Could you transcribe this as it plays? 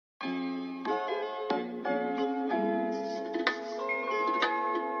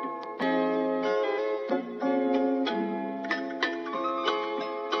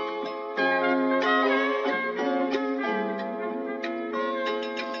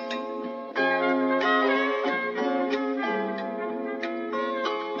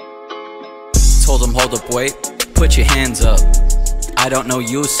Told him, hold up, wait, put your hands up. I don't know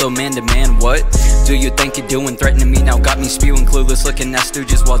you, so man to man, what do you think you're doing? Threatening me now, got me spewing, clueless, looking at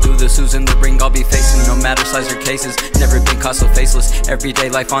stooges while do this. Who's in the ring, I'll be facing, no matter size or cases. Never been caught so faceless, everyday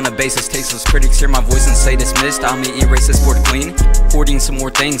life on a basis tasteless. Critics hear my voice and say dismissed, I may erase this board clean. Hoarding some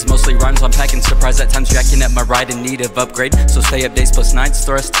more things, mostly rhymes I'm packing. Surprised at times, jacking up my ride in need of upgrade. So stay up days plus nights,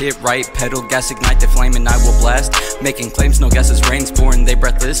 thrust, hit right, pedal, gas, ignite the flame and I will blast. Making claims, no guesses, rains pouring, they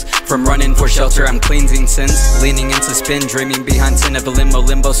breathless. From running for shelter, I'm cleansing sins. Leaning into spin, dreaming behind sin of a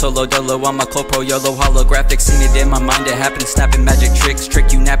limbo, solo dolo on my clopro, YOLO holographic. Seen it in my mind, it happens, snapping magic tricks.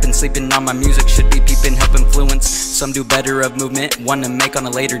 Trick you napping, sleeping on my music, should be peeping, help influence. Some do better of movement, one to make on a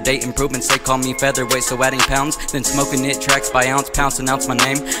later date. Improvements, they call me featherweight, so adding pounds, then smoking it, tracks by ounce, pounce, announce my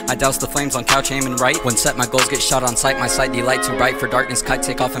name. I douse the flames on couch, aiming right. When set my goals get shot on sight, my sight delight to right. For darkness, kite,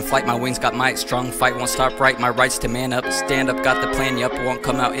 take off in flight, my wings got might. Strong fight, won't stop right, my rights to man up. Stand up, got the plan, yup, won't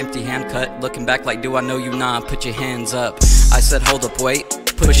come out empty hand cut. Looking back like, do I know you? Nah, put your hands up. I said, hold up, wait,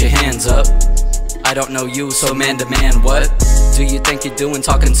 put your hands up. I don't know you, so man to man, what do you think you're doing?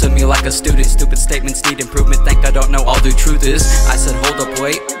 Talking to me like a student. Stupid statements need improvement, think I don't know all the truth is. I said, hold up,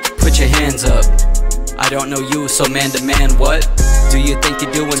 wait, put your hands up. I don't know you, so man to man, what do you think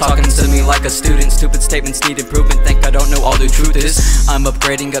you're doing? Talking to me like a student. Stupid statements need improvement, think I don't know all the truth is. I'm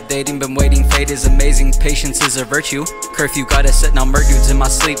upgrading, updating, been waiting, fate is amazing. Patience is a virtue, curfew got us set, now murk dudes in my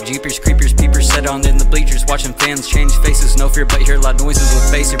sleep. Jeepers, creepers, peepers, set on in the bleachers. Watching fans change faces, no fear but hear loud noises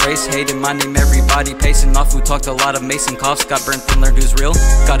with face erase. Hating my name, everybody pacing off who talked a lot of Mason coughs. Got burnt from learned who's real,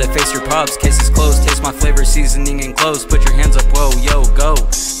 gotta face your props, cases closed. Taste my flavor, seasoning and clothes. Put your hands up, whoa, yo, go.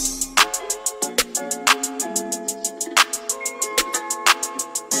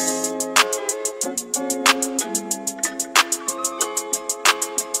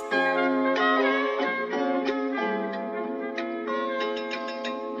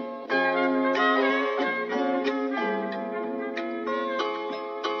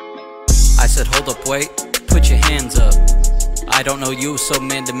 I said, hold up, wait, put your hands up. I don't know you, so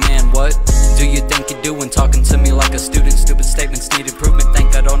man to man, what do you think you're doing? Talking to me like a student. Stupid statements need improvement,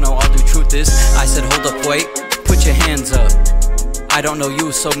 think I don't know all the truth is. I said, hold up, wait, put your hands up. I don't know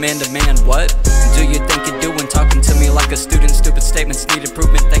you, so man to man, what do you think you're doing? Talking to me like a student. Stupid statements need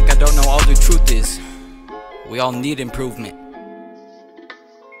improvement, think I don't know all the truth is. We all need improvement.